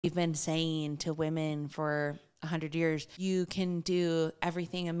We've been saying to women for 100 years, you can do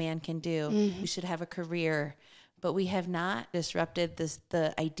everything a man can do. You should have a career. But we have not disrupted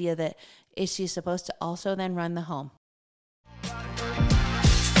the idea that is she supposed to also then run the home?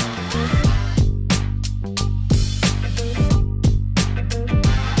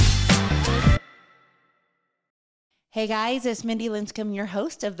 Hey guys, it's Mindi Linscombe, your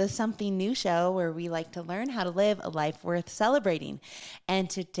host of the Something New Show, where we like to learn how to live a life worth celebrating. And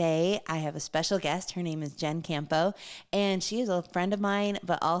today I have a special guest. Her name is Jen Campo, and she is a friend of mine,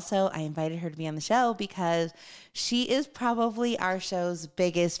 but also I invited her to be on the show because she is probably our show's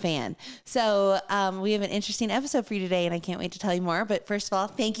biggest fan. So we have an interesting episode for you today, and I can't wait to tell you more. But first of all,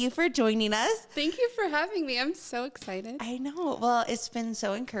 thank you for joining us. Thank you for having me. I'm so excited. I know. Well, it's been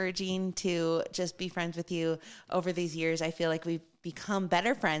so encouraging to just be friends with you over these years. I feel like we've become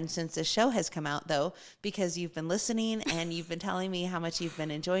better friends since the show has come out, though, because you've been listening and you've been telling me how much you've been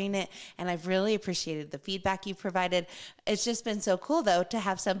enjoying it. And I've really appreciated the feedback you've provided. It's just been so cool, though, to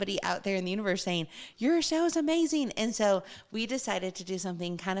have somebody out there in the universe saying, your show is amazing. And so we decided to do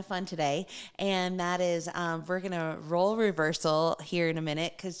something kind of fun today. And that is we're going to roll reversal here in a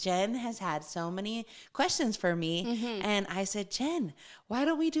minute because Jen has had so many questions for me. And I said, Jen, why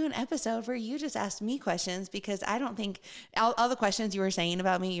don't we do an episode where you just ask me questions? Because I don't think all the questions you were saying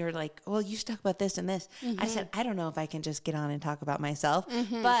about me, you're like, well, you should talk about this and this. I said, I don't know if I can just get on and talk about myself,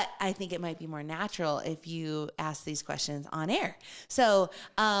 but I think it might be more natural if you ask these questions on air. So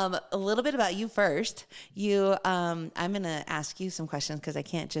a little bit about you first. I'm going to ask you some questions because I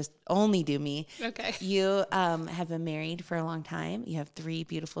can't just only do me. Okay. You have been married for a long time. You have 3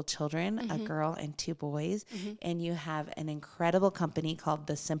 beautiful children, a girl and 2 boys, and you have an incredible company called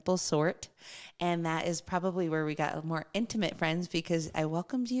The Simple Sort. And that is probably where we got more intimate friends because I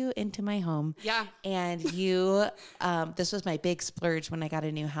welcomed you into my home. Yeah. And you, this was my big splurge when I got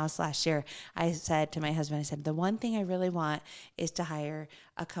a new house last year. I said to my husband, I said, the one thing I really want is to hire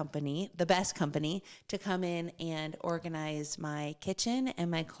a company, the best company, to come in and organize my kitchen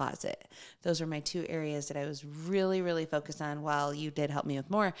and my closet. Those are my 2 areas that I was really, really focused on. While you did help me with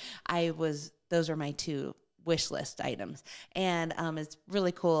more, those are my 2 wish list items. And it's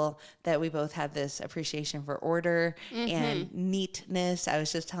really cool that we both have this appreciation for order and neatness. I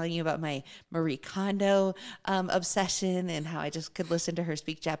was just telling you about my Marie Kondo obsession and how I just could listen to her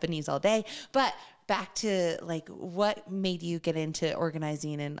speak Japanese all day. But back to like, what made you get into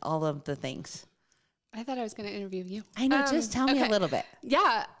organizing and all of the things? I thought I was going to interview you. I know. Just tell me a little bit.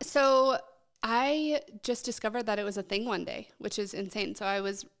 Yeah. So I just discovered that it was a thing one day, which is insane. So I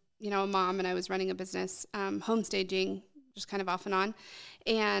was a mom, and I was running a business, home staging, just kind of off and on.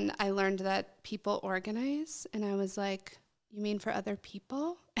 And I learned that people organize, and I was like, you mean for other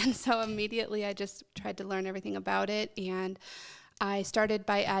people? And so immediately I just tried to learn everything about it. And I started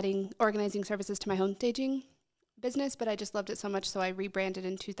by adding organizing services to my home staging business, but I just loved it so much. So I rebranded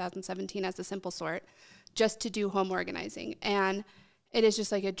in 2017 as The Simple Sort just to do home organizing. And it is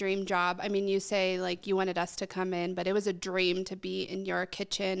just like a dream job. I mean, you say like you wanted us to come in, but it was a dream to be in your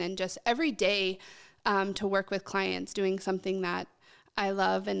kitchen and just every day to work with clients doing something that I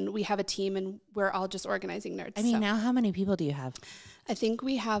love. And we have a team and we're all just organizing nerds. I mean, now how many people do you have? I think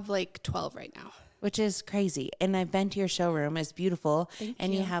we have like 12 right now. Which is crazy. And I've been to your showroom. It's beautiful. Thank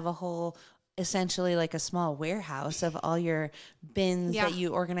and you. You have a whole, essentially like a small warehouse of all your bins that you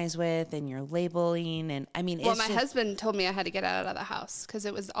organize with and your labeling. And I mean, well, my husband told me I had to get out of the house because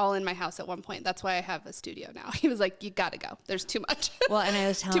it was all in my house at one point. That's why I have a studio now. He was like, you got to go. There's too much. Well, and I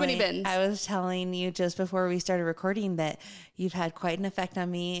was telling too many bins. I was telling you just before we started recording that you've had quite an effect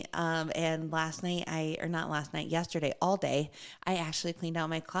on me. And yesterday, all day, I actually cleaned out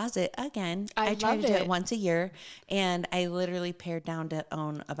my closet again. I try to do it once a year. And I literally pared down to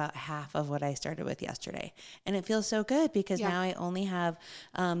own about half of what I started with yesterday. And it feels so good because now I only have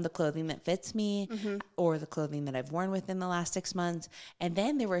the clothing that fits me or the clothing that I've worn within the last 6 months. And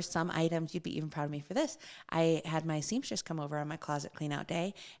then there were some items, you'd be even proud of me for this. I had my seamstress come over on my closet clean out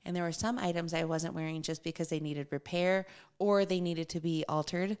day. And there were some items I wasn't wearing just because they needed repair or they needed to be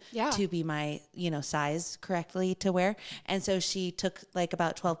altered to be my, size correctly to wear. And so she took like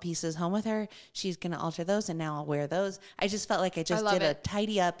about 12 pieces home with her. She's going to alter those and now I'll wear those. I just felt like I did a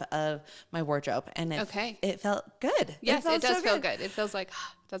tidy up of my wardrobe and it felt good. Yes, it does feel good. It feels like,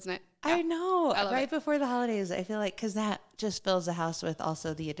 doesn't it? Yeah. I know. Right before the holidays, I feel like, because that just fills the house with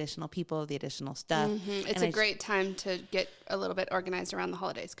also the additional people, the additional stuff. It's a great time to get a little bit organized around the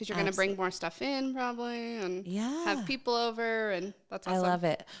holidays because you're going to bring more stuff in probably and have people over, and that's awesome. I love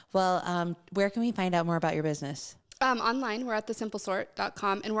it. Well, where can we find out more about your business? Online, we're at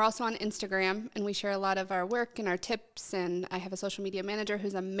thesimplesort.com, and we're also on Instagram, and we share a lot of our work and our tips, and I have a social media manager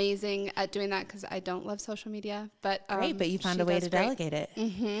who's amazing at doing that because I don't love social media. But great, but you found a way to delegate it.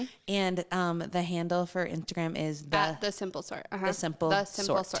 Mm-hmm. And the handle for Instagram is at the Simple Sort. The Simple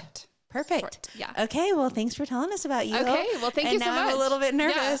Sort. Perfect. Sort, yeah. Okay. Well, thanks for telling us about you. Okay. Well, thank you so much. I'm a little bit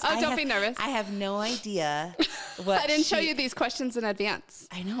nervous. Yeah. Oh, don't be nervous. I have no idea what I didn't show you these questions in advance.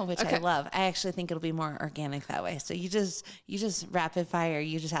 I know, which I love. I actually think it'll be more organic that way. So you just rapid fire.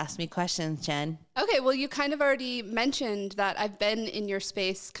 You just ask me questions, Jen. Okay. Well, you kind of already mentioned that I've been in your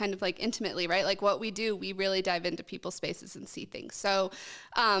space kind of like intimately, right? Like what we do, we really dive into people's spaces and see things. So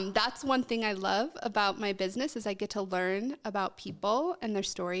that's one thing I love about my business is I get to learn about people and their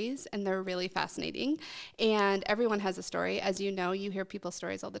stories, and they're really fascinating. And everyone has a story. As you know, you hear people's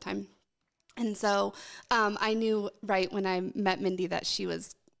stories all the time. And so I knew right when I met Mindi that she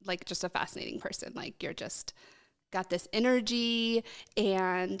was like just a fascinating person. Like you're just got this energy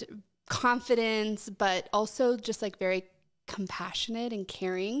and confidence, but also just like very compassionate and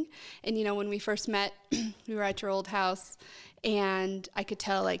caring. And, you know, when we first met, we were at your old house, and I could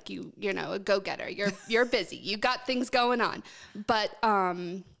tell like you know, a go-getter, you're busy, you got things going on, but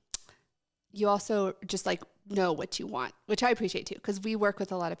you also just like know what you want, which I appreciate too. Cause we work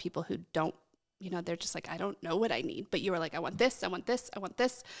with a lot of people who don't, you know, they're just like, I don't know what I need, but you were like, I want this, I want this, I want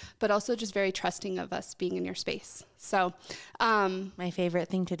this, but also just very trusting of us being in your space. So, my favorite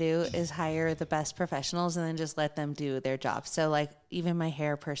thing to do is hire the best professionals and then just let them do their job. So like even my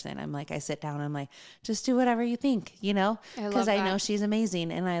hair person, I'm like, I sit down, I'm like, just do whatever you think, you know, because I know she's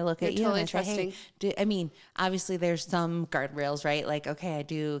amazing. And I look at you and I say, hey, I mean, obviously there's some guardrails, right? Like, okay, I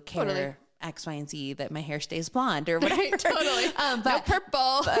do care X, Y, and Z that my hair stays blonde or whatever. Right, totally. But no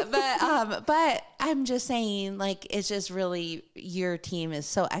purple. But I'm just saying, like, it's just really, your team is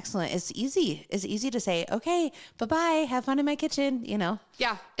so excellent. It's easy. It's easy to say, okay, bye-bye, have fun in my kitchen, you know?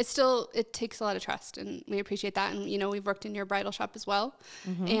 Yeah, it takes a lot of trust, and we appreciate that. And, you know, we've worked in your bridal shop as well.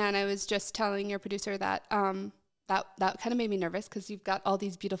 Mm-hmm. And I was just telling your producer that, that kind of made me nervous because you've got all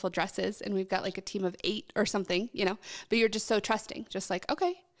these beautiful dresses and we've got like a team of 8 or something, you know, but you're just so trusting, just like,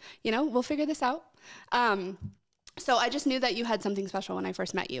 okay, you know, we'll figure this out. So I just knew that you had something special when I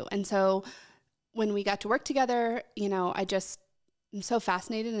first met you. And so when we got to work together, you know, I'm so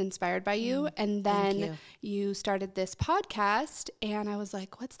fascinated and inspired by you. And then you started this podcast and I was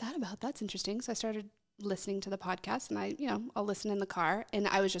like, what's that about? That's interesting. So I started listening to the podcast, and I'll listen in the car, and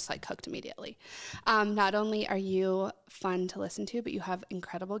I was just like hooked immediately. Not only are you fun to listen to, but you have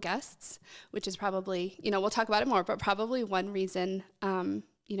incredible guests, which is probably, you know, we'll talk about it more, but probably one reason,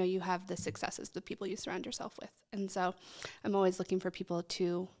 you know, you have the successes, the people you surround yourself with. And so I'm always looking for people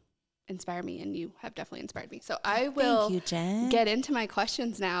to inspire me, and you have definitely inspired me. So I will get into my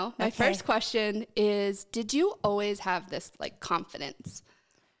questions now. My first question is, did you always have this like confidence?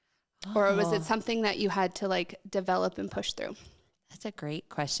 Or was it something that you had to like develop and push through? That's a great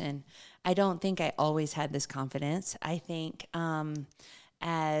question. I don't think I always had this confidence. I think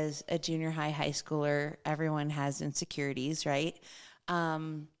as a junior high schooler, everyone has insecurities, right?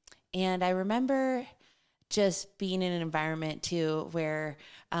 And I remember just being in an environment too where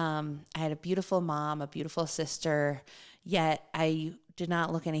I had a beautiful mom, a beautiful sister, yet I did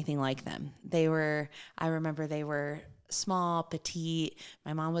not look anything like them. I remember they were small, petite.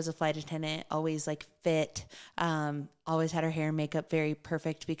 My mom was a flight attendant, always like fit, always had her hair and makeup very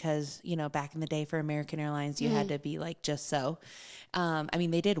perfect because, you know, back in the day for American Airlines, you had to be like just so. I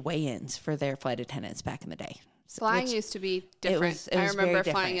mean, they did weigh-ins for their flight attendants back in the day. Flying used to be different. I remember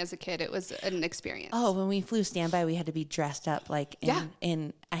flying as a kid. It was an experience. Oh, when we flew standby, we had to be dressed up like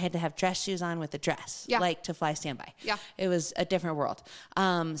I had to have dress shoes on with a dress, like to fly standby. Yeah. It was a different world.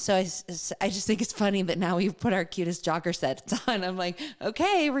 So I just think it's funny that now we've put our cutest jogger sets on. I'm like,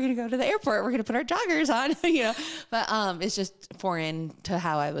 okay, we're going to go to the airport. We're going to put our joggers on, you know, but it's just foreign to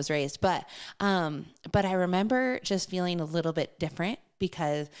how I was raised. But I remember just feeling a little bit different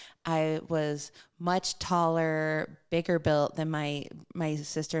because I was much taller, bigger built than my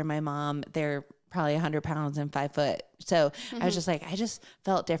sister and my mom. They're probably 100 pounds and 5 foot. So I was just like, I just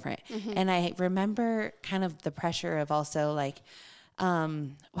felt different. And I remember kind of the pressure of also like,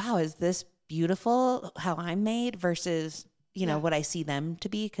 wow, is this beautiful how I'm made versus, you know, what I see them to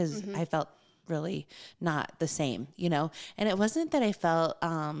be? Cause I felt really not the same, you know? And it wasn't that I felt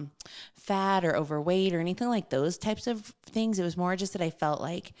fat or overweight or anything like those types of things. It was more just that I felt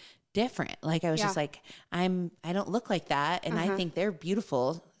like different. Like I was just like, I don't look like that. And I think they're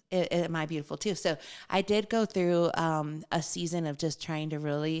beautiful. Am I beautiful too? So I did go through a season of just trying to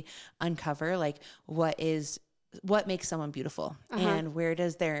really uncover like what is what makes someone beautiful and where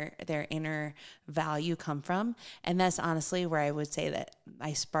does their inner value come from. And that's honestly where I would say that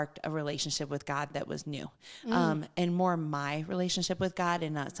I sparked a relationship with God that was new, and more my relationship with God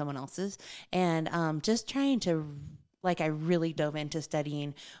and not someone else's. And just trying to, like, I really dove into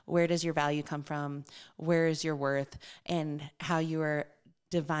studying, where does your value come from? Where is your worth, and how you are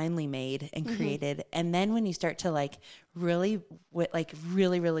divinely made and created. And then when you start to really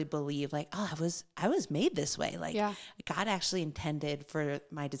believe, like, oh, I was made this way. Like, God actually intended for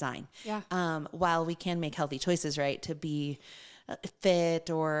my design. While we can make healthy choices, right, to be fit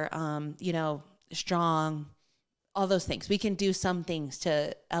or, strong, all those things, we can do some things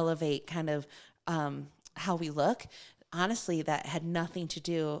to elevate kind of, how we look. Honestly, that had nothing to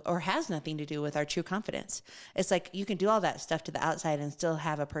do, or has nothing to do, with our true confidence. It's like you can do all that stuff to the outside and still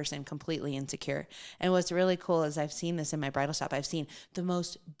have a person completely insecure. And what's really cool is I've seen this in my bridal shop. I've seen the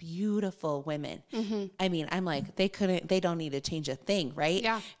most beautiful women. I mean, I'm like, they don't need to change a thing, right?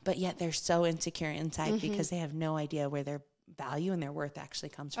 But yet they're so insecure inside because they have no idea where their value and their worth actually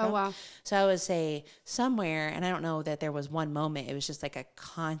comes from. Oh, wow. So I would say somewhere, and I don't know that there was one moment, it was just like a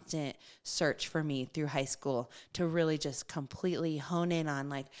constant search for me through high school to really just completely hone in on,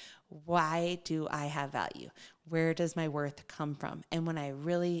 like, why do I have value? Where does my worth come from? And when I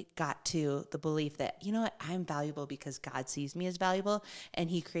really got to the belief that, you know what, I'm valuable because God sees me as valuable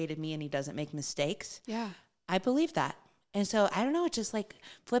and he created me and he doesn't make mistakes. I believe that. And so I don't know, it just like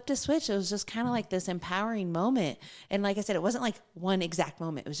flipped a switch. It was just kind of like this empowering moment. And like I said, it wasn't like one exact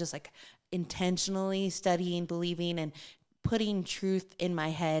moment. It was just like intentionally studying, believing, and putting truth in my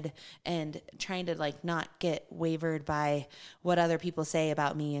head and trying to like not get wavered by what other people say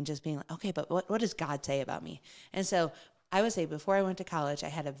about me, and just being like, okay, but what does God say about me? And so I would say before I went to college, I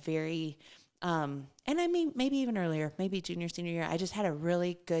had a very, and I mean, maybe even earlier, maybe junior, senior year, I just had a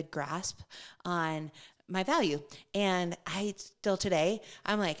really good grasp on my value. And I still today,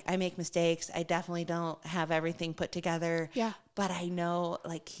 I'm like, I make mistakes. I definitely don't have everything put together. But I know,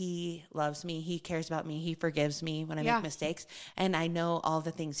 like, he loves me. He cares about me. He forgives me when I make mistakes. And I know all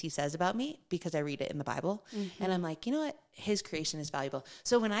the things he says about me because I read it in the Bible. And I'm like, you know what? His creation is valuable.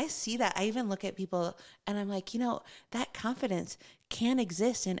 So when I see that, I even look at people and I'm like, you know, that confidence can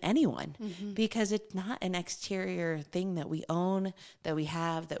exist in anyone because it's not an exterior thing that we own, that we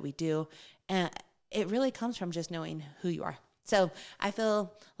have, that we do. And it really comes from just knowing who you are. So I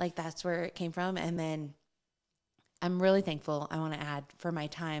feel like that's where it came from. And then I'm really thankful, I want to add, for my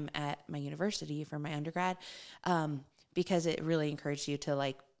time at my university, for my undergrad, because it really encouraged you to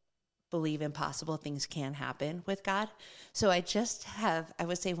like believe impossible things can happen with God. So I just have, I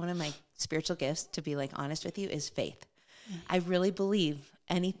would say one of my spiritual gifts, to be like honest with you, is faith. I really believe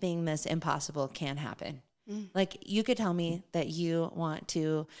anything that's impossible can happen. Like, you could tell me that you want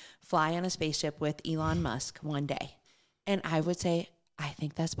to fly on a spaceship with Elon Musk one day, and I would say, I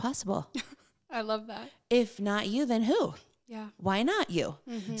think that's possible. I love that. If not you, then who? Why not you?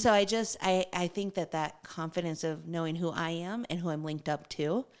 So I think that confidence of knowing who I am and who I'm linked up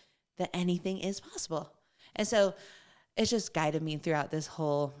to, that anything is possible. And so it's just guided me throughout this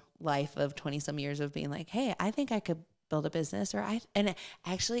whole life of 20 some years of being like, hey, I think I could build a business, and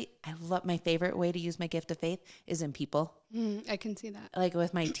actually I love, my favorite way to use my gift of faith is in people. I can see that. Like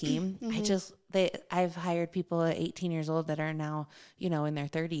with my team, I've hired people at 18 years old that are now, you know, in their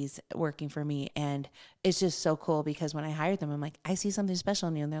 30s working for me. And it's just so cool because when I hired them, I'm like, I see something special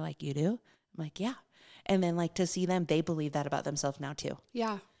in you. And they're like, you do? I'm like, yeah. And then like to see them, they believe that about themselves now too.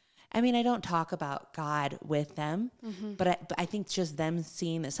 I mean, I don't talk about God with them, but I think just them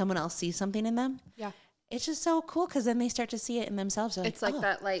seeing that someone else sees something in them. It's just so cool because then they start to see it in themselves. They're it's like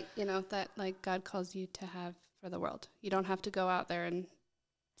that light, you know, that like God calls you to have for the world. You don't have to go out there and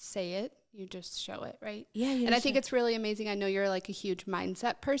say it. You just show it, right? And I think it's really amazing. I know you're like a huge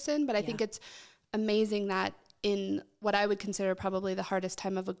mindset person, but I think it's amazing that in what I would consider probably the hardest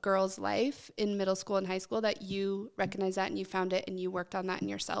time of a girl's life in middle school and high school, that you recognize that and you found it and you worked on that in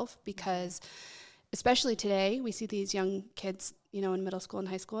yourself. Because especially today, we see these young kids, you know, in middle school and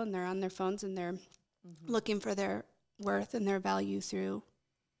high school, and they're on their phones and they're looking for their worth and their value through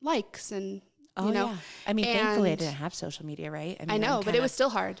likes and, you know. I mean, thankfully I didn't have social media, right? I know, but it was still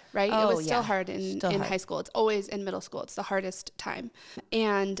hard, right? It was still hard in high school. It's always in middle school. It's the hardest time.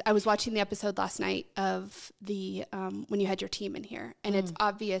 And I was watching the episode last night of the, when you had your team in here, and it's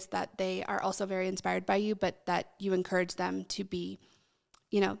obvious that they are also very inspired by you, but that you encourage them to be,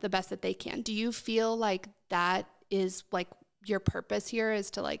 you know, the best that they can. Do you feel like that is like your purpose here,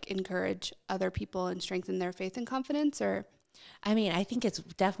 is to like encourage other people and strengthen their faith and confidence? Or I mean, I think it's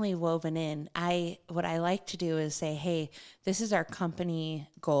definitely woven in. What I like to do is say, hey, this is our company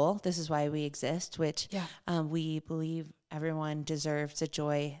goal. This is why we exist, which we believe everyone deserves the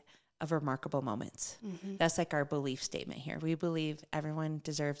joy of remarkable moments. That's like our belief statement here. We believe everyone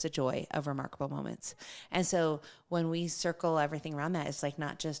deserves the joy of remarkable moments. And so when we circle everything around that, it's like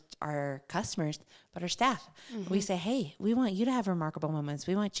not just our customers, but our staff. We say, hey, we want you to have remarkable moments.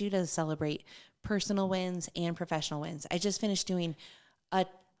 We want you to celebrate personal wins and professional wins. I just finished doing a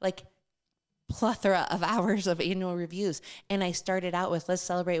plethora of hours of annual reviews. And I started out with, let's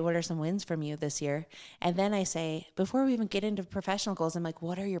celebrate what are some wins from you this year. And then I say, before we even get into professional goals, I'm like,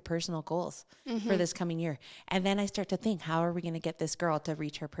 what are your personal goals for this coming year? And then I start to think, how are we going to get this girl to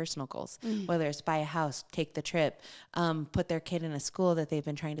reach her personal goals? Whether it's buy a house, take the trip, put their kid in a school that they've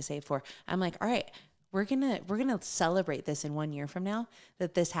been trying to save for. I'm like, all right, we're gonna celebrate this in 1 year from now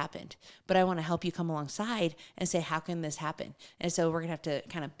that this happened. But I want to help you come alongside and say, how can this happen? And so we're gonna have to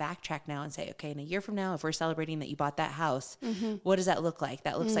kind of backtrack now and say, okay, in a year from now, if we're celebrating that you bought that house, what does that look like?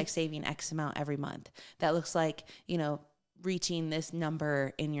 That looks like saving X amount every month. That looks like, reaching this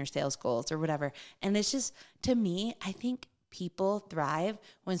number in your sales goals or whatever. And it's just, to me, I think people thrive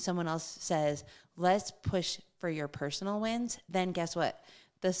when someone else says, let's push for your personal wins. Then guess what?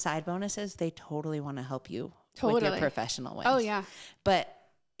 The side bonuses, they totally want to help you with your professional wins. Oh, yeah. But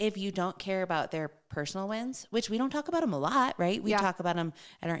if you don't care about their personal wins, which we don't talk about them a lot, right? We talk about them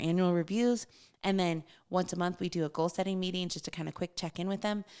at our annual reviews. And then once a month, we do a goal setting meeting just to kind of quick check in with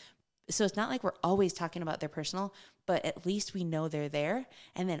them. So it's not like we're always talking about their personal, but at least we know they're there.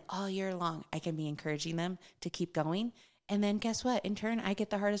 And then all year long, I can be encouraging them to keep going. And then guess what? In turn, I get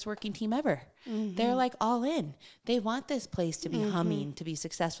the hardest working team ever. They're like all in. They want this place to be humming, to be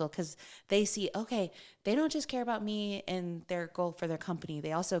successful, because they see, okay, they don't just care about me and their goal for their company.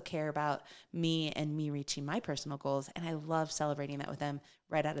 They also care about me and me reaching my personal goals. And I love celebrating that with them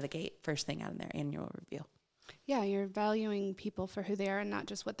right out of the gate, first thing out in their annual review. Yeah, you're valuing people for who they are and not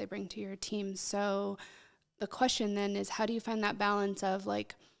just what they bring to your team. So the question then is, how do you find that balance of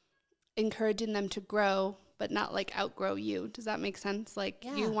like encouraging them to grow but not like outgrow you? Does that make sense? Like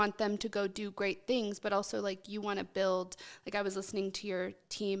you want them to go do great things, but also like you want to build, like I was listening to your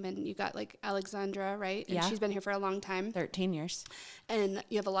team and you got like Alexandra, right? And she's been here for a long time. 13 years. And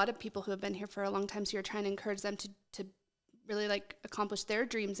you have a lot of people who have been here for a long time. So you're trying to encourage them to really like accomplish their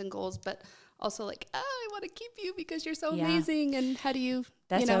dreams and goals, but also like, I want to keep you because you're so amazing. And how do you,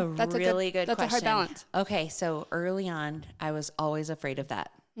 that's a really good question. That's a hard balance. Okay. So early on, I was always afraid of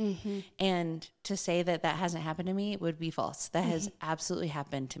that. And to say that that hasn't happened to me would be false. That has absolutely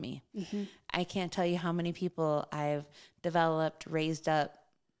happened to me. I can't tell you how many people I've developed, raised up,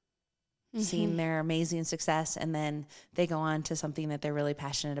 seen their amazing success, and then they go on to something that they're really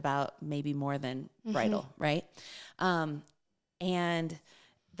passionate about, maybe more than bridal, right? And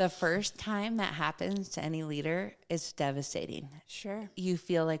the first time that happens to any leader, it's devastating. Sure. You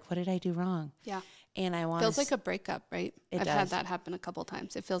feel like, what did I do wrong? Yeah. And I want feels like a breakup, right? I've had that happen a couple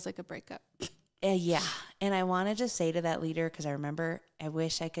times. It feels like a breakup. Yeah. And I want to just say to that leader, because I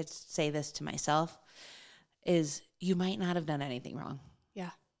wish I could say this to myself, is you might not have done anything wrong. Yeah.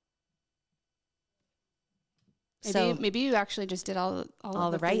 Maybe you actually just did all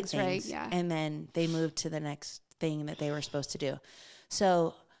the right things. Right? Yeah. And then they moved to the next thing that they were supposed to do.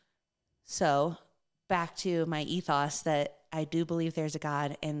 So back to my ethos that I do believe there's a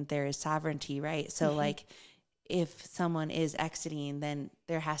God and there is sovereignty, right? So like if someone is exiting, then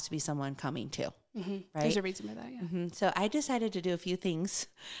there has to be someone coming too, right? There's a reason for that, yeah. So I decided to do a few things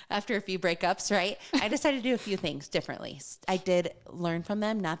after a few breakups, right? I decided to do a few things differently. I did learn from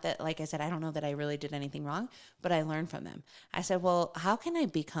them. Not that, like I said, I don't know that I really did anything wrong, but I learned from them. I said, well, how can I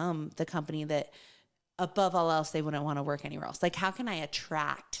become the company that above all else, they wouldn't want to work anywhere else? Like, how can I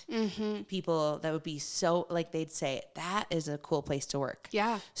attract people that would be so, like, they'd say, that is a cool place to work.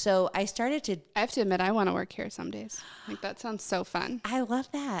 Yeah. So I have to admit, I want to work here some days. Like, that sounds so fun. I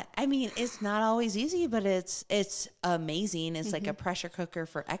love that. I mean, it's not always easy, but it's amazing. It's like a pressure cooker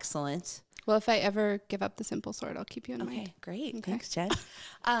for excellence. Well, if I ever give up the simple sort, I'll keep you in mind. Okay, great. Okay. Thanks, Jen.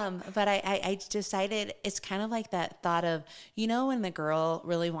 But I decided it's kind of like that thought of, when the girl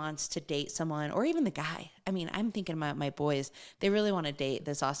really wants to date someone, or even the guy. I mean, I'm thinking about my boys. They really want to date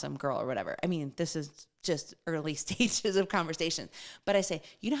this awesome girl or whatever. I mean, this is just early stages of conversation. But I say,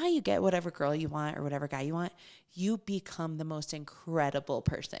 you know how you get whatever girl you want or whatever guy you want? You become the most incredible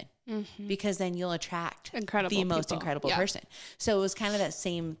person, because then you'll attract the most incredible person. So it was kind of that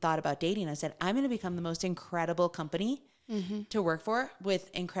same thought about dating. I said, I'm going to become the most incredible company to work for, with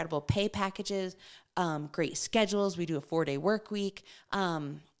incredible pay packages, great schedules. We do a 4-day work week,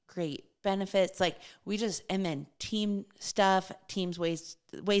 great benefits, like and then team stuff,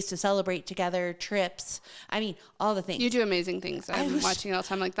 ways to celebrate together, trips. I mean, all the things. You do amazing things. I'm watching it all the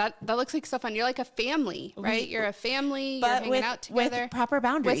time. Like that looks like so fun. You're like a family, right? You're a family. You're hanging out together. With proper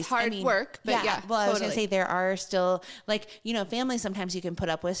boundaries. With hard work. But yeah, well, totally. I was going to say there are still like, families, sometimes you can put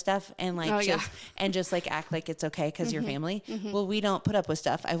up with stuff and like just like act like it's okay because you're family. Well, we don't put up with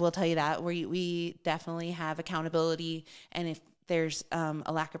stuff. I will tell you that. We definitely have accountability. And if there's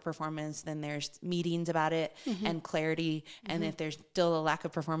a lack of performance, then there's meetings about it and clarity. And if there's still a lack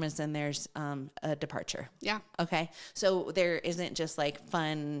of performance, then there's a departure. Yeah. Okay. So there isn't just like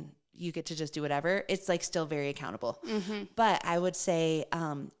fun, you get to just do whatever. It's like still very accountable. But I would say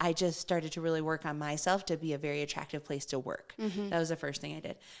I just started to really work on myself to be a very attractive place to work. That was the first thing I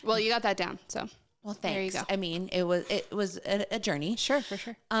did. Well, you got that down. So. Well, thanks. There you go. I mean, it was a journey. Sure, for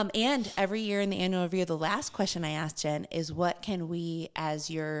sure. And every year in the annual review, the last question I asked Jen is, what can we, as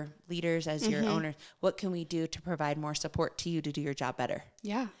your leaders, as your owners, what can we do to provide more support to you to do your job better?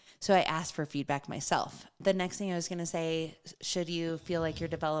 Yeah. So I asked for feedback myself. The next thing I was going to say, should you feel like you're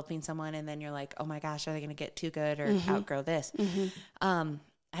developing someone and then you're like, oh my gosh, are they going to get too good or outgrow this?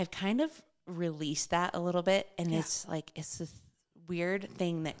 I've kind of released that a little bit, and it's this weird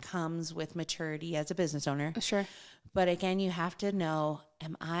thing that comes with maturity as a business owner. Sure. But again, you have to know,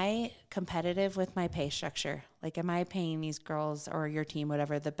 am I competitive with my pay structure? Like, am I paying these girls or your team,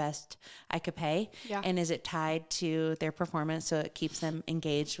 whatever, the best I could pay? Yeah. And is it tied to their performance so it keeps them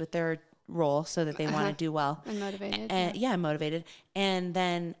engaged with their role so that they want to do well? And motivated. And I'm motivated. And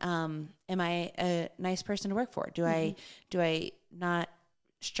then am I a nice person to work for? Do I not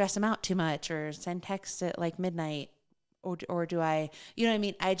stress them out too much or send texts at like midnight? Or do I, you know what I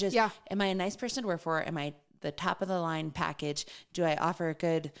mean? Am I a nice person to work for? Am I the top of the line package? Do I offer a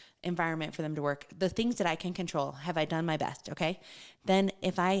good environment for them to work? The things that I can control, have I done my best? Okay. Then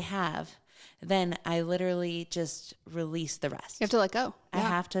if I have, then I literally just release the rest. You have to let go. I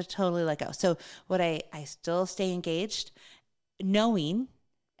have to totally let go. So I still stay engaged, knowing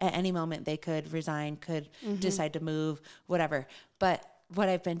at any moment they could resign, could decide to move, whatever. But what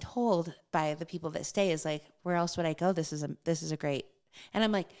I've been told by the people that stay is like, where else would I go? This is a great, and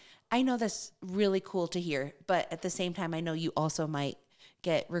I'm like, I know that's really cool to hear, but at the same time, I know you also might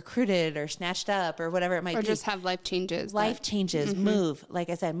get recruited or snatched up or whatever it might be. Or just have life changes. Move. Like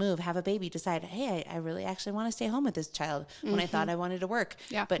I said, move, have a baby, decide, hey, I really actually want to stay home with this child when I thought I wanted to work.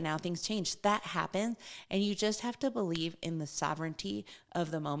 Yeah. But now things change. That happens. And you just have to believe in the sovereignty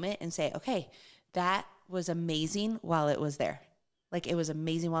of the moment and say, okay, that was amazing while it was there. Like, it was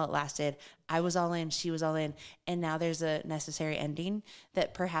amazing while it lasted. I was all in, she was all in. And now there's a necessary ending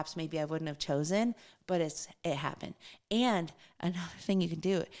that perhaps maybe I wouldn't have chosen, but it happened. And another thing you can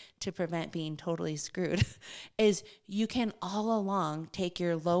do to prevent being totally screwed is you can all along take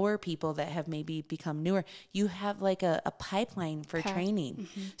your lower people that have maybe become newer. You have like a pipeline for training.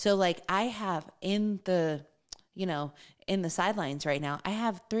 So like I have in the sidelines right now, I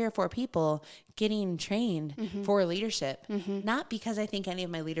have 3 or 4 people getting trained for leadership, not because I think any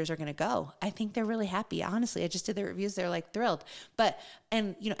of my leaders are going to go. I think they're really happy. Honestly, I just did the reviews. They're like thrilled,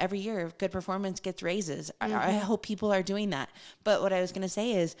 and every year good performance gets raises. I hope people are doing that. But what I was going to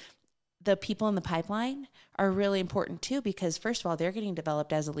say is the people in the pipeline are really important too, because first of all, they're getting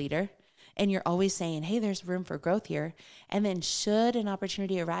developed as a leader. And you're always saying, hey, there's room for growth here. And then should an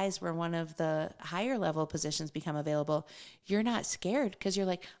opportunity arise where one of the higher level positions become available, you're not scared because you're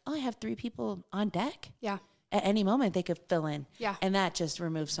like, oh, I have 3 people on deck. Yeah. At any moment they could fill in. Yeah. And that just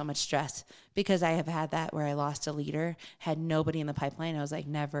removes so much stress, because I have had that where I lost a leader, had nobody in the pipeline. I was like,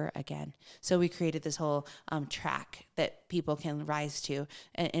 never again. So we created this whole track that people can rise to.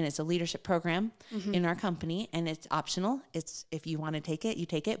 And it's a leadership program in our company, and it's optional. It's, if you want to take it, you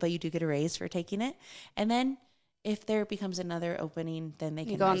take it, but you do get a raise for taking it. And then if there becomes another opening, then they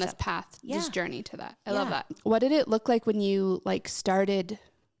can go on this path, this journey to that. I love that. What did it look like when you started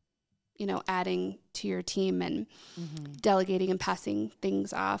adding to your team and delegating and passing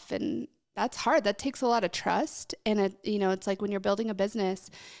things off? And that's hard. That takes a lot of trust. And it's like when you're building a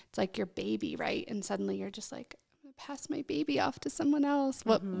business, it's like your baby, right? And suddenly you're just like, I'm going to pass my baby off to someone else.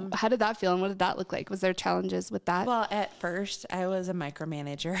 How did that feel? And what did that look like? Was there challenges with that? Well, at first I was a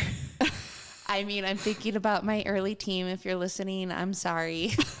micromanager. I mean, I'm thinking about my early team. If you're listening, I'm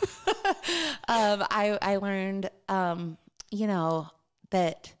sorry. I learned,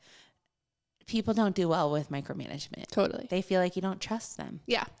 that people don't do well with micromanagement. Totally. They feel like you don't trust them.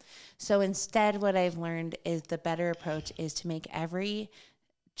 Yeah. So instead, what I've learned is the better approach is to make every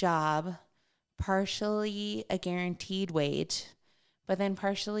job partially a guaranteed wage, but then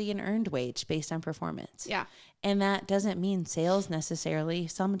partially an earned wage based on performance. Yeah. And that doesn't mean sales necessarily.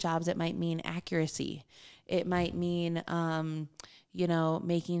 Some jobs, it might mean accuracy. It might mean,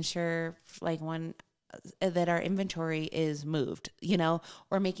 making sure that our inventory is moved,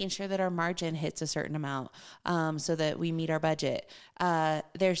 or making sure that our margin hits a certain amount, so that we meet our budget.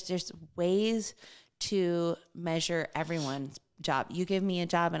 There's just ways to measure everyone's job. You give me a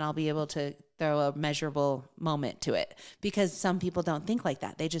job and I'll be able to throw a measurable moment to it, because some people don't think like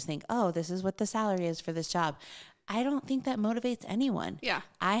that. They just think, oh, this is what the salary is for this job. I don't think that motivates anyone. Yeah.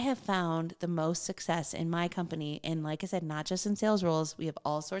 I have found the most success in my company. And like I said, not just in sales roles, we have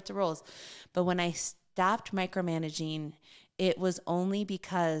all sorts of roles. But when I stopped micromanaging, it was only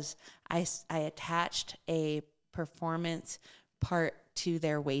because I attached a performance part to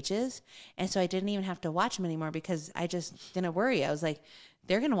their wages. And so I didn't even have to watch them anymore, because I just didn't worry. I was like,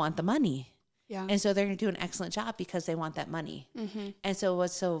 they're going to want the money. Yeah. And so they're going to do an excellent job because they want that money. Mm-hmm. And so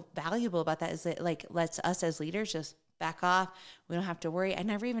what's so valuable about that is that lets us as leaders just back off. We don't have to worry. I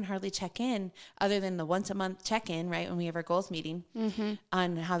never even hardly check in, other than the once a month check in, right? When we have our goals meeting,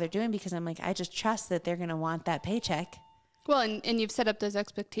 on how they're doing, because I'm like, I just trust that they're going to want that paycheck. Well, and you've set up those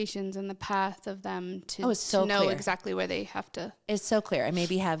expectations and the path of them to know clear. Exactly where they have to. It's so clear. I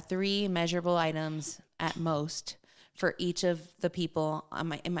maybe have 3 measurable items at most for each of the people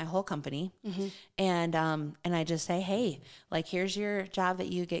in my whole company. Mm-hmm. And I just say, hey, here's your job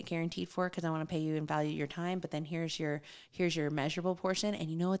that you get guaranteed for, because I want to pay you and value your time. But then here's your measurable portion. And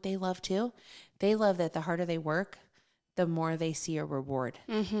you know what they love too? They love that the harder they work, the more they see a reward.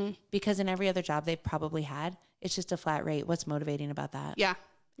 Mm-hmm. Because in every other job they've probably had, it's just a flat rate. What's motivating about that? Yeah.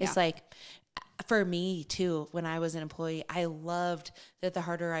 It's for me too, when I was an employee, I loved that the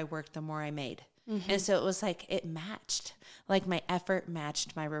harder I worked, the more I made. Mm-hmm. And so it was it matched, my effort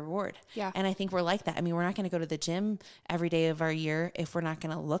matched my reward. Yeah. And I think we're like that. I mean, we're not going to go to the gym every day of our year if we're not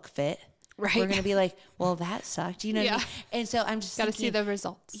going to look fit. Right. We're going to be like, well, that sucked. You know what I mean? And so I'm just got to see the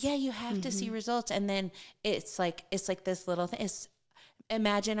results. Yeah, you have to see results. And then it's like this little thing.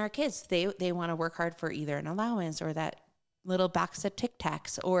 Imagine our kids. They want to work hard for either an allowance or that little box of Tic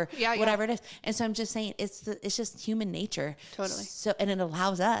Tacs or whatever it is. And so I'm just saying it's just human nature. Totally. So, and it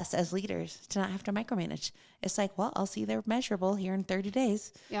allows us as leaders to not have to micromanage. It's like, well, I'll see they're measurable here in 30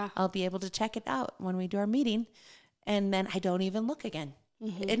 days. Yeah. I'll be able to check it out when we do our meeting. And then I don't even look again.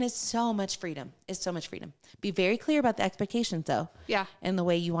 Mm-hmm. And it's so much freedom. It's so much freedom. Be very clear about the expectations though. Yeah. And the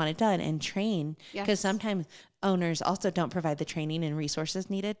way you want it done, and train. Because sometimes owners also don't provide the training and resources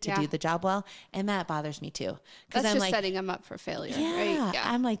needed to do the job well. And that bothers me too. That's just setting them up for failure, right? Yeah.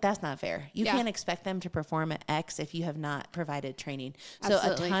 I'm like, that's not fair. You can't expect them to perform at X if you have not provided training.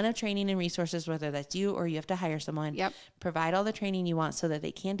 Absolutely. So a ton of training and resources, whether that's you or you have to hire someone, provide all the training you want so that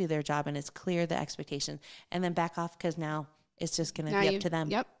they can do their job and it's clear the expectation, and then back off, because now it's just going to be up to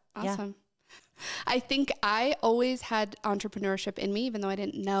them. Yep. Awesome. Yeah. I think I always had entrepreneurship in me, even though I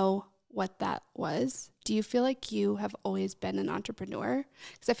didn't know what that was. Do you feel like you have always been an entrepreneur?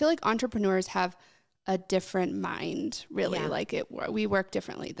 Because I feel like entrepreneurs have a different mind, really. We work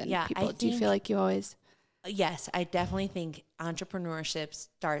differently than people. Do you feel like you always? Yes, I definitely think entrepreneurship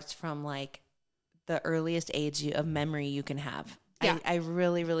starts from the earliest age of memory you can have. Yeah. I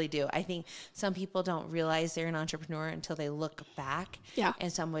really, really do. I think some people don't realize they're an entrepreneur until they look back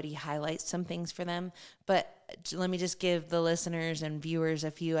and somebody highlights some things for them. But let me just give the listeners and viewers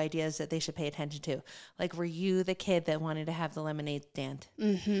a few ideas that they should pay attention to. Were you the kid that wanted to have the lemonade stand?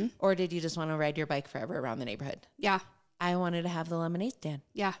 Mm-hmm. Or did you just want to ride your bike forever around the neighborhood? Yeah. I wanted to have the lemonade stand.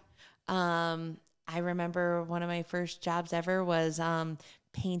 Yeah. I remember one of my first jobs ever was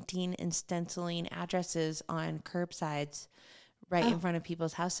painting and stenciling addresses on curbsides right in front of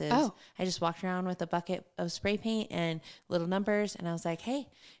people's houses. I just walked around with a bucket of spray paint and little numbers. And I was like, hey,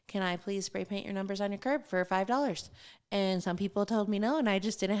 can I please spray paint your numbers on your curb for $5? And some people told me no, and I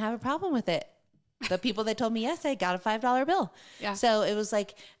just didn't have a problem with it. The people that told me yes, I got a $5 bill. Yeah. So it was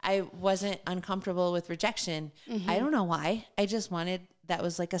I wasn't uncomfortable with rejection. Mm-hmm. I don't know why. I just wanted, that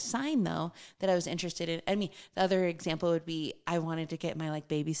was a sign though, that I was interested in. I mean, the other example would be, I wanted to get my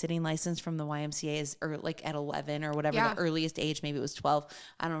babysitting license from the YMCA at 11 or whatever, the earliest age, maybe it was 12.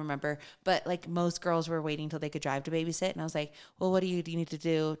 I don't remember. But most girls were waiting till they could drive to babysit. And I was like, well, what do you need to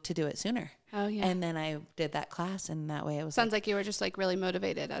do it sooner? Oh yeah. And then I did that class, and that way I was Sounds like you were just really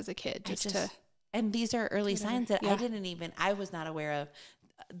motivated as a kid and these are early signs that I was not aware of,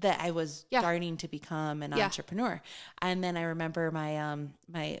 that I was starting to become an entrepreneur. And then I remember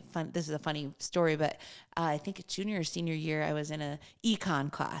this is a funny story, but I think it's junior or senior year, I was in a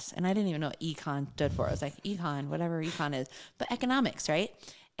econ class, and I didn't even know what econ stood for. I was like, econ, whatever econ is, but economics, right?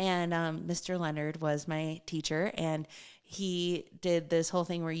 And Mr. Leonard was my teacher, and he did this whole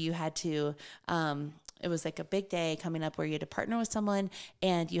thing where you had to, it was like a big day coming up where you had to partner with someone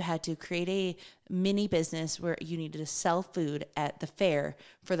and you had to create a mini business where you needed to sell food at the fair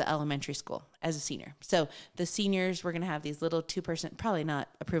for the elementary school as a senior. So the seniors were going to have these little 2%, probably not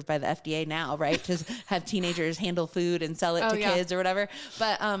approved by the FDA now, right? To have teenagers handle food and sell it to kids or whatever.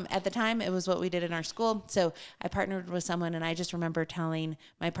 But at the time, it was what we did in our school. So I partnered with someone, and I just remember telling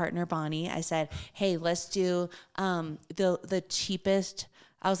my partner, Bonnie, I said, hey, let's do the cheapest.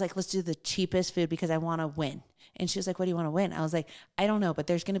 I was like, let's do the cheapest food because I want to win. And she was like, what do you want to win? I was like, I don't know, but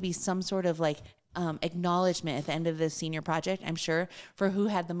there's going to be some sort of like acknowledgement at the end of this senior project, I'm sure, for who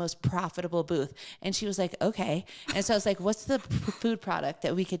had the most profitable booth. And she was like, okay. And so I was like, what's the food product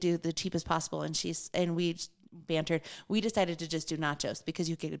that we could do the cheapest possible? And we bantered. We decided to just do nachos because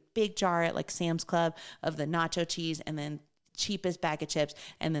you get a big jar at like Sam's Club of the nacho cheese and then cheapest bag of chips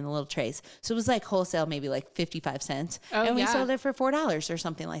and then the little trays. So it was like wholesale, maybe like 55 cents. And we sold it for $4 or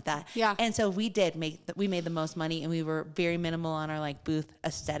something like that. Yeah. And so we made the most money, and we were very minimal on our like booth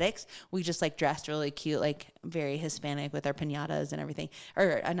aesthetics. We just like dressed really cute, like very Hispanic with our piñatas and everything,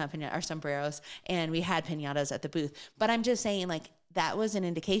 or not piñatas, our sombreros. And we had piñatas at the booth. But I'm just saying, like, that was an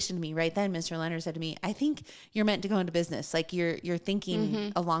indication to me right then. Mr. Leonard said to me, I think you're meant to go into business. Like you're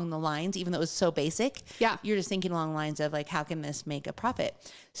thinking along the lines, even though it was so basic. Yeah. You're just thinking along the lines of like, how can this make a profit?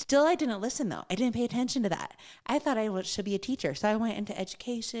 Still, I didn't listen though. I didn't pay attention to that. I thought I should be a teacher. So I went into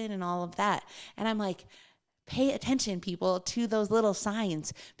education and all of that. And I'm like, pay attention, people, to those little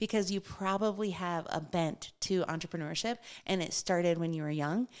signs, because you probably have a bent to entrepreneurship and it started when you were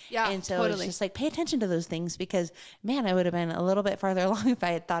young. Yeah, and so totally. it's just like, pay attention to those things, because man, I would have been a little bit farther along if I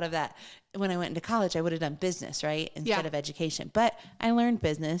had thought of that when I went into college. I would have done business, right? Instead of education. But I learned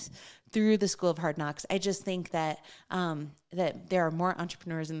business through the School of Hard Knocks. I just think that, that there are more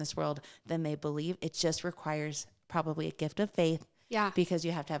entrepreneurs in this world than they believe. It just requires probably a gift of faith. Yeah. Because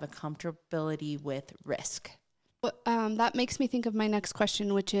you have to have a comfortability with risk. That makes me think of my next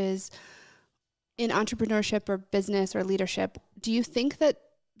question, which is, in entrepreneurship or business or leadership, do you think that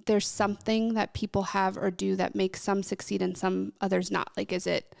there's something that people have or do that makes some succeed and some others not? Like, is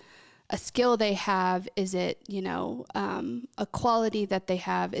it a skill they have? Is it, a quality that they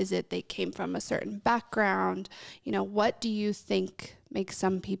have? Is it they came from a certain background? What do you think makes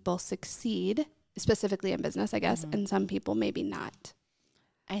some people succeed, specifically in business, I guess, and some people maybe not?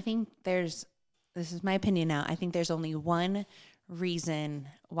 I think this is my opinion now, I think there's only one reason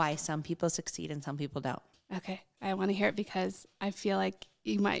why some people succeed and some people don't. Okay. I want to hear it because I feel like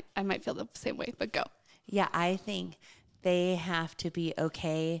I might feel the same way, but go. Yeah, I think they have to be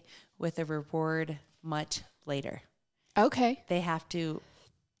okay with a reward much later. Okay. They have to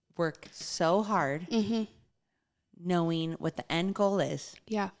work so hard knowing what the end goal is.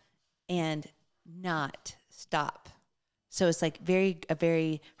 Yeah. And not stop. So it's like a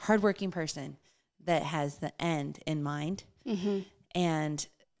very hardworking person that has the end in mind. And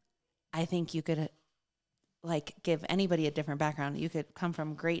I think you could like give anybody a different background. You could come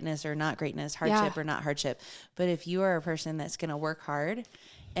from greatness or not greatness, hardship or not hardship. But if you are a person that's going to work hard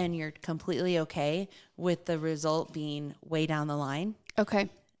and you're completely okay with the result being way down the line, okay,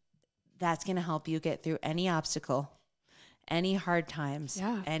 that's going to help you get through any obstacle, any hard times,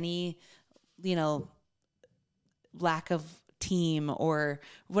 any, lack of team or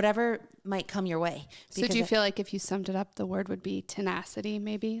whatever might come your way. So do you feel like if you summed it up, the word would be tenacity,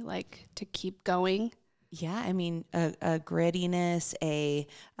 maybe, like to keep going? Yeah. I mean, a grittiness,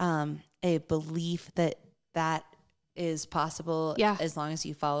 a belief that is possible as long as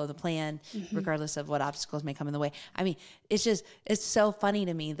you follow the plan, regardless of what obstacles may come in the way. I mean, it's so funny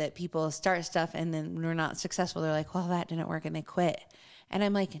to me that people start stuff and then when they're not successful, they're like, well, that didn't work, and they quit. And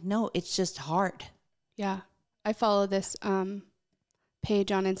I'm like, no, it's just hard. Yeah. I follow this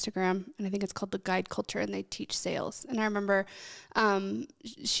page on Instagram, and I think it's called The Guide Culture, and they teach sales. And I remember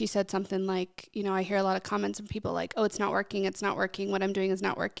she said something like, I hear a lot of comments from people like, oh, it's not working. What I'm doing is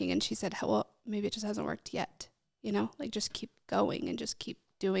not working. And she said, well, maybe it just hasn't worked yet. Like just keep going and just keep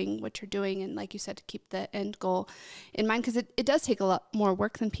doing what you're doing. And like you said, to keep the end goal in mind, because it does take a lot more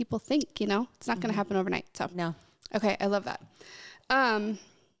work than people think, it's not going to happen overnight. So no. Okay. I love that.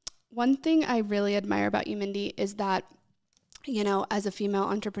 One thing I really admire about you, Mindi, is that, as a female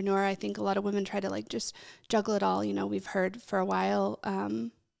entrepreneur, I think a lot of women try to like just juggle it all. We've heard for a while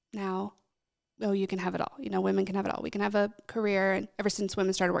now, oh, you can have it all. Women can have it all. We can have a career. And ever since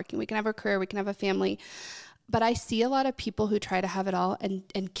women started working, we can have a career, we can have a family. But I see a lot of people who try to have it all and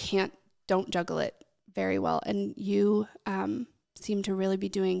don't juggle it very well. And you seem to really be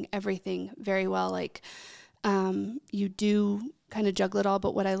doing everything very well. Like you do kind of juggle it all.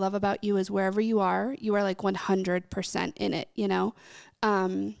 But what I love about you is wherever you are like 100% in it, you know?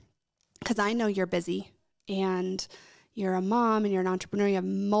 'Cause I know you're busy and you're a mom and you're an entrepreneur, you have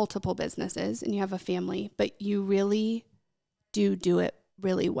multiple businesses and you have a family, but you really do it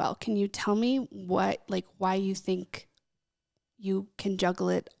really well. Can you tell me why you think you can juggle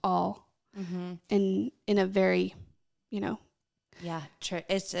it all in a very, you know? Yeah. It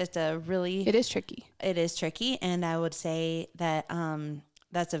is tricky. It is tricky. And I would say that,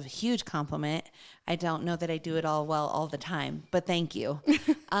 that's a huge compliment. I don't know that I do it all well all the time, but thank you.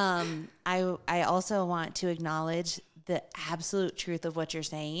 I also want to acknowledge the absolute truth of what you're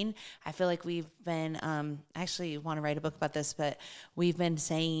saying. I feel like we've been, actually want to write a book about this, but we've been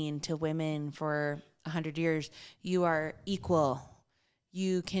saying to women for 100 years, you are equal.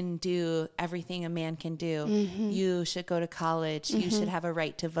 You can do everything a man can do. You should go to college. You should have a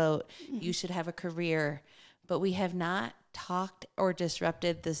right to vote. You should have a career. But we have not talked or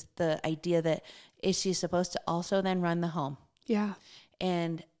disrupted the idea that is she supposed to also then run the home? Yeah.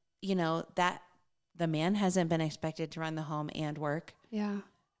 And, you know, that the man hasn't been expected to run the home and work. Yeah.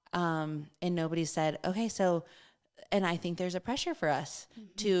 And nobody said, okay, so, and I think there's a pressure for us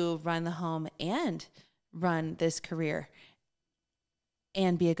to run the home and run this career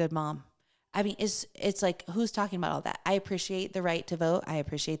and be a good mom. I mean, it's like, who's talking about all that? I appreciate the right to vote. I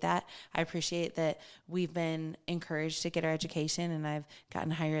appreciate that. I appreciate that we've been encouraged to get our education and I've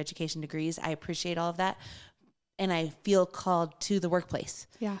gotten higher education degrees. I appreciate all of that. And I feel called to the workplace.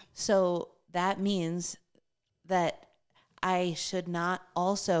 Yeah. So that means that I should not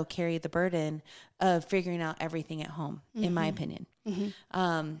also carry the burden of figuring out everything at home, in my opinion.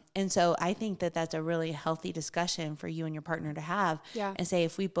 And so I think that that's a really healthy discussion for you and your partner to have and say,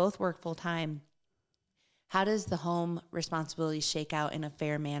 if we both work full time, how does the home responsibility shake out in a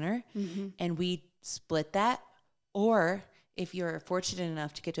fair manner? And we split that. Or if you're fortunate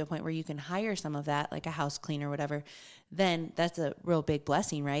enough to get to a point where you can hire some of that, like a house cleaner or whatever, then that's a real big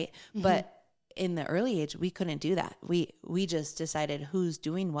blessing, right? But in the early age, we couldn't do that. We just decided who's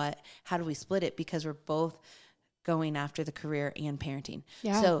doing what, how do we split it? Because we're both going after the career and parenting.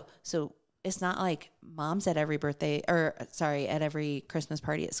 Yeah. So it's not like mom's at every at every Christmas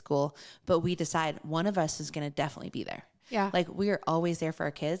party at school, but we decide one of us is going to definitely be there. Yeah. Like we are always there for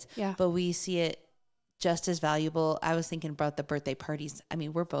our kids, but we see it just as valuable. I was thinking about the birthday parties. I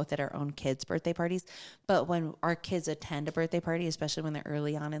mean, we're both at our own kids' birthday parties, but when our kids attend a birthday party, especially when they're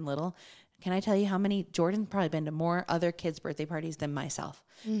early on and little, can I tell you how many? Jordan's probably been to more other kids' birthday parties than myself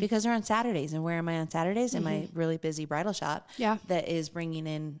because they're on Saturdays. And where am I on Saturdays? In my really busy bridal shop that is bringing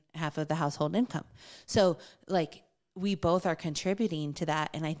in half of the household income. So like we both are contributing to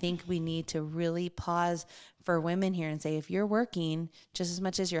that. And I think we need to really pause for women here and say, if you're working just as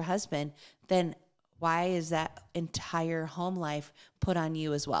much as your husband, then why is that entire home life put on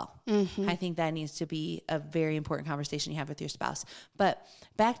you as well? I think that needs to be a very important conversation you have with your spouse. But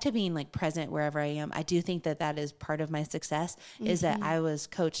back to being like present wherever I am, I do think that that is part of my success is that I was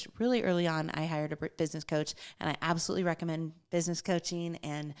coached really early on. I hired a business coach and I absolutely recommend business coaching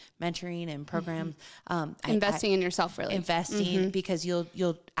and mentoring and programs. Investing in yourself, really. Investing because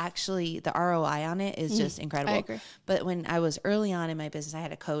you'll actually, the ROI on it is just incredible. I agree. But when I was early on in my business, I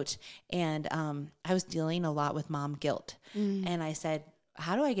had a coach and I was dealing a lot with mom guilt. And I said,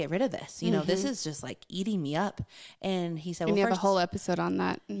 how do I get rid of this? You know, this is just like eating me up. And he said, and you have a whole episode on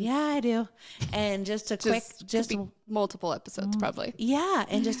that. Yeah, I do. And just a quick, multiple episodes probably. Yeah.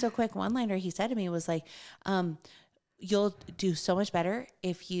 And just a quick one-liner he said to me was like, you'll do so much better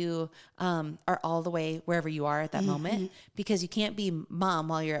if you are all the way wherever you are at that moment, because you can't be mom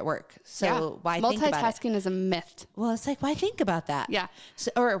while you're at work. So why think about it? Multitasking is a myth. Well, it's like, why think about that? Yeah.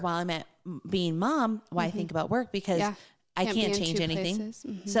 So, or while I'm at being mom, why think about work? Because I can't change anything.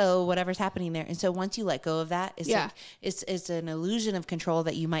 So whatever's happening there. And so once you let go of that, it's like, it's an illusion of control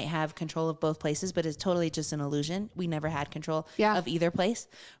that you might have control of both places, but it's totally just an illusion. We never had control of either place.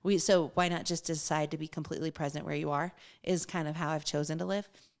 So why not just decide to be completely present where you are is kind of how I've chosen to live.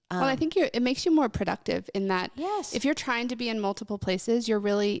 Well, I think it makes you more productive in that if you're trying to be in multiple places, you're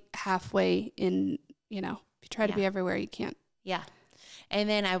really halfway in, you know, if you try to be everywhere, you can't. Yeah. And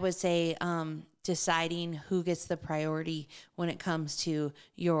then I would say, deciding who gets the priority when it comes to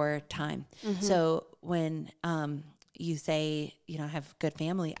your time. So when you say, you know, I have good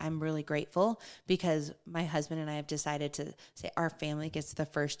family, I'm really grateful because my husband and I have decided to say our family gets the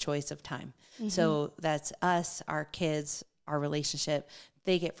first choice of time. So that's us, our kids, our relationship.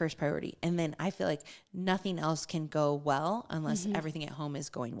 they get first priority. And then I feel like nothing else can go well unless everything at home is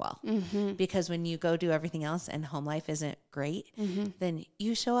going well. Because when you go do everything else and home life isn't great, then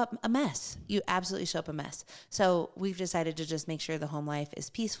you show up a mess. You absolutely show up a mess. So we've decided to just make sure the home life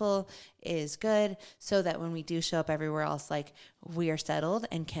is peaceful, is good, so that when we do show up everywhere else, like we are settled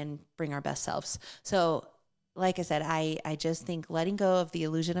and can bring our best selves. So like I said, I just think letting go of the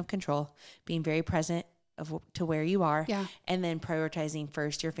illusion of control, being very present to where you are, and then prioritizing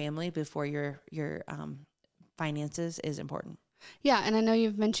first your family before your finances is important. Yeah, and I know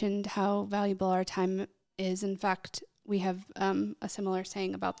you've mentioned how valuable our time is. In fact, we have a similar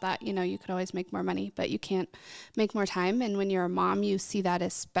saying about that. You know, you could always make more money, but you can't make more time. And when you're a mom, you see that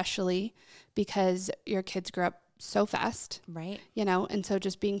especially because your kids grow up so fast, right? You know, and so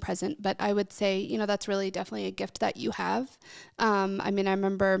just being present. But I would say, you know, that's really definitely a gift that you have. I mean, I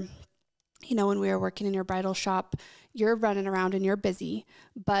remember, you know, when we were working in your bridal shop, you're running around and you're busy.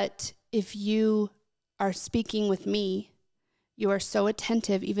 But if you are speaking with me, you are so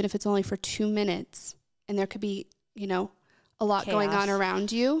attentive, even if it's only for 2 minutes, and there could be, you know, a lot going on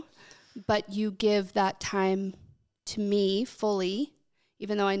around you, but you give that time to me fully,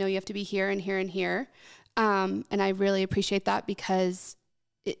 even though I know you have to be here and here and here. And I really appreciate that because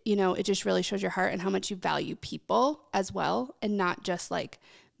it, you know, it just really shows your heart and how much you value people as well, and not just like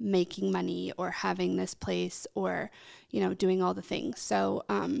making money or having this place or, you know, doing all the things. So,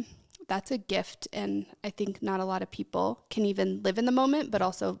 that's a gift. And I think not a lot of people can even live in the moment, but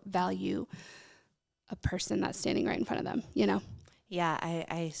also value a person that's standing right in front of them, you know? Yeah.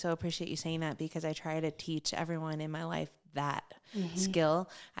 I so appreciate you saying that because I try to teach everyone in my life that skill.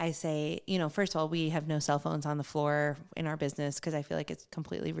 I say, you know, first of all, we have no cell phones on the floor in our business because I feel like it's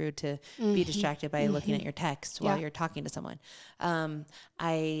completely rude to be distracted by looking at your text while you're talking to someone.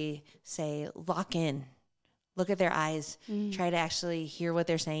 I say lock in, look at their eyes, try to actually hear what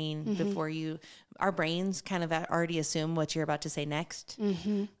they're saying before you, our brains kind of already assume what you're about to say next.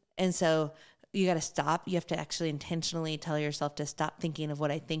 And so you got to stop. You have to actually intentionally tell yourself to stop thinking of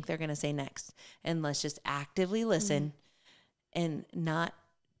what I think they're going to say next. And let's just actively listen and not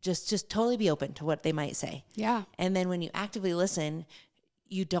just totally be open to what they might say. Yeah. And then when you actively listen,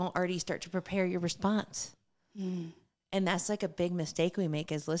 you don't already start to prepare your response. And that's like a big mistake we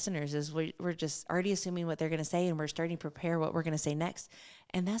make as listeners is we're just already assuming what they're going to say and we're starting to prepare what we're going to say next.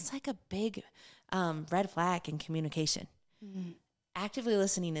 And that's like a big red flag in communication. Actively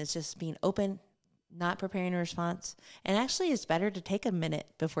listening is just being open, not preparing a response. And actually it's better to take a minute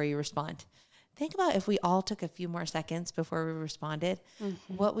before you respond. Think about if we all took a few more seconds before we responded,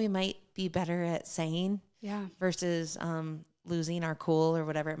 what we might be better at saying versus losing our cool or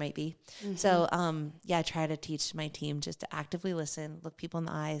whatever it might be. So, I try to teach my team just to actively listen, look people in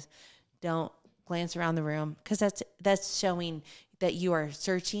the eyes, don't glance around the room because that's showing that you are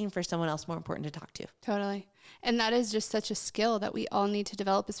searching for someone else more important to talk to. Totally. And that is just such a skill that we all need to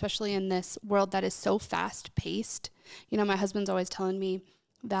develop, especially in this world that is so fast paced. You know, my husband's always telling me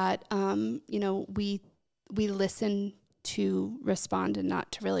that, you know, we listen to respond and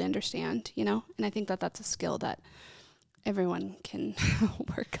not to really understand, you know? And I think that that's a skill that everyone can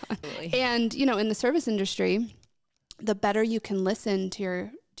work on. Absolutely. And, you know, in the service industry, the better you can listen to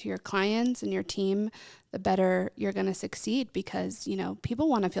your clients and your team, the better you're going to succeed because, you know, people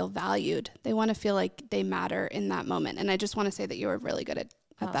want to feel valued. They want to feel like they matter in that moment. And I just want to say that you were really good at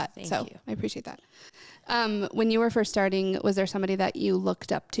that. So you. I appreciate that. When you were first starting, was there somebody that you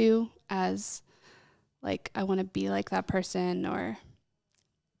looked up to as like, I want to be like that person or?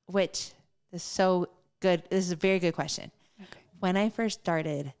 Which is so good. This is a very good question. Okay. When I first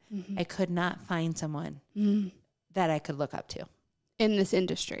started, I could not find someone that I could look up to. In this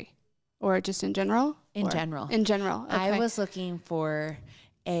industry or just in general? In general. In general. Okay. I was looking for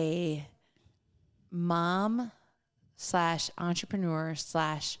a mom / entrepreneur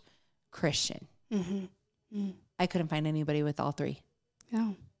 / Christian. I couldn't find anybody with all three.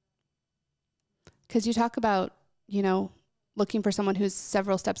 Yeah. Because you talk about, you know, looking for someone who's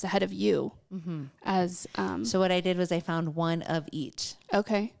several steps ahead of you as so what I did was I found one of each.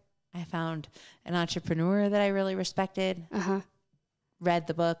 Okay. I found an entrepreneur that I really respected, read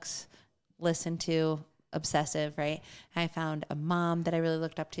the books, listened to, obsessive, right? I found a mom that I really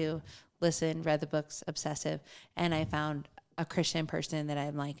looked up to, listened, read the books, obsessive, and I found a Christian person that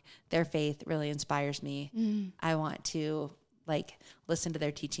I'm like, their faith really inspires me. I want to like listen to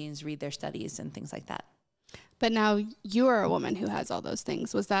their teachings, read their studies and things like that. But now you're a woman who has all those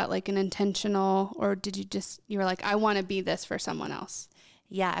things. Was that like an intentional, or did you were like, I want to be this for someone else?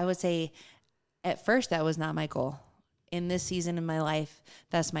 Yeah, I would say at first that was not my goal. In this season of my life,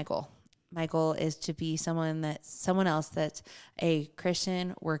 that's my goal. my goal is to be someone else that's a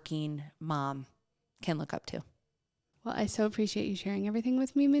Christian working mom can look up to. Well, I so appreciate you sharing everything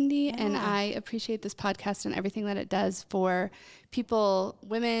with me, Mindi. Yeah. And I appreciate this podcast and everything that it does for people,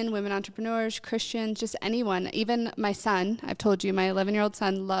 women entrepreneurs, Christians, just anyone. Even my son, I've told you, my 11-year-old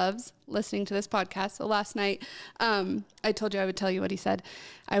son loves listening to this podcast. So last night, I told you I would tell you what he said.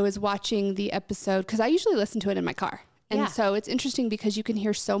 I was watching the episode because I usually listen to it in my car. And so it's interesting because you can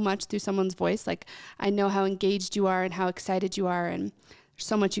hear so much through someone's voice. Like I know how engaged you are and how excited you are. And there's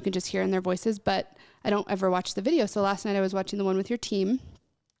so much you can just hear in their voices, but I don't ever watch the video. So last night I was watching the one with your team,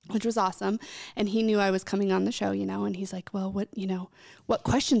 which was awesome. And he knew I was coming on the show, and he's like, well, what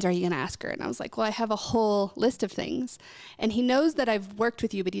questions are you going to ask her? And I was like, well, I have a whole list of things. And he knows that I've worked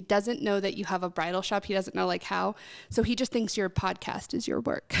with you, but he doesn't know that you have a bridal shop. He doesn't know like how. So he just thinks your podcast is your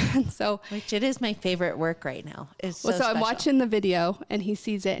work. And so, which it is my favorite work right now. So I'm watching the video and he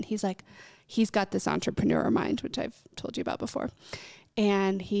sees it and he's like, he's got this entrepreneur mind, which I've told you about before.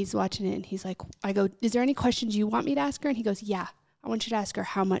 And he's watching it and he's like, I go, is there any questions you want me to ask her? And he goes, yeah, I want you to ask her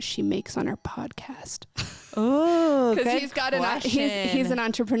how much she makes on her podcast. Oh, because he's an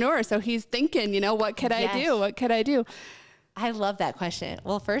entrepreneur. So he's thinking, what could I do? What could I do? I love that question.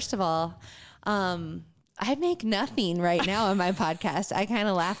 Well, first of all, I make nothing right now on my podcast. I kind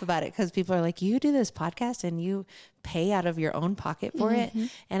of laugh about it because people are like, you do this podcast and you pay out of your own pocket for it.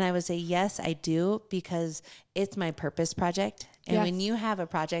 And I would say, yes, I do, because it's my purpose project. And when you have a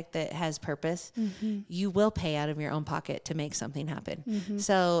project that has purpose, you will pay out of your own pocket to make something happen.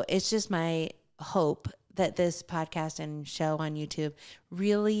 So it's just my hope that this podcast and show on YouTube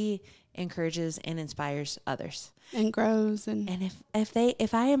really encourages and inspires others. And grows. And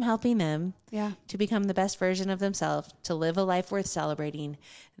if I am helping them to become the best version of themselves, to live a life worth celebrating,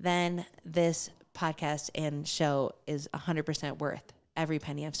 then this podcast and show is 100% worth every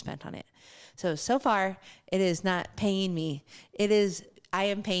penny I've spent on it. So far it is not paying me. I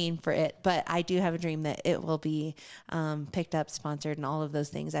am paying for it, but I do have a dream that it will be picked up, sponsored, and all of those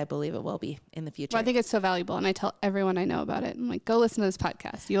things. I believe it will be in the future. Well, I think it's so valuable, and I tell everyone I know about it. I'm like, go listen to this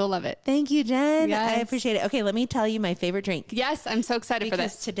podcast. You'll love it. Thank you, Jen. Yes. I appreciate it. Okay, let me tell you my favorite drink. Yes, I'm so excited for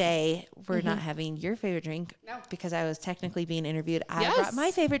this. Because today we're not having your favorite drink because I was technically being interviewed. I brought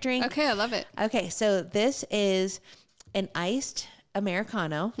my favorite drink. Okay, I love it. Okay, so this is an iced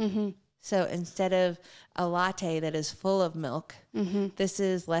Americano. So instead of a latte that is full of milk, this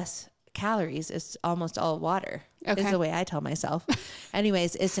is less calories. It's almost all water, is the way I tell myself.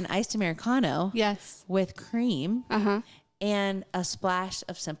 Anyways, it's an iced Americano with cream and a splash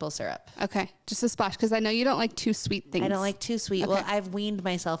of simple syrup. Okay, just a splash, because I know you don't like too sweet things. I don't like too sweet. Okay. Well, I've weaned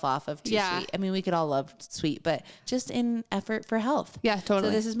myself off of too sweet. I mean, we could all love sweet, but just in effort for health. Yeah, totally.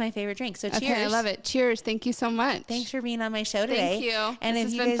 So this is my favorite drink. So cheers. Okay, I love it. Cheers. Thank you so much. Thanks for being on my show today. Thank you. And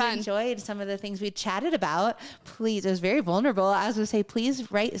if you guys enjoyed some of the things we chatted about, please, it was very vulnerable. I was going to say,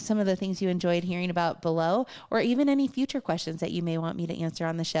 please write some of the things you enjoyed hearing about below, or even any future questions that you may want me to answer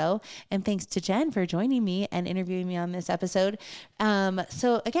on the show. And thanks to Jen for joining me and interviewing me on this episode.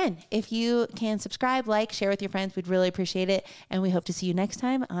 So again, if you can subscribe, like, share with your friends, we'd really appreciate it. And we hope to see you next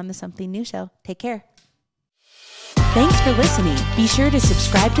time on the Something New Show. Take care. Thanks for listening. Be sure to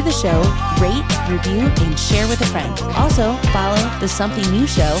subscribe to the show, rate, review, and share with a friend. Also, follow the Something New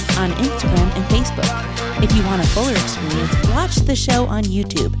Show on Instagram and Facebook. If you want a fuller experience, watch the show on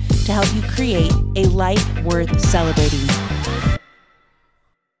YouTube to help you create a life worth celebrating.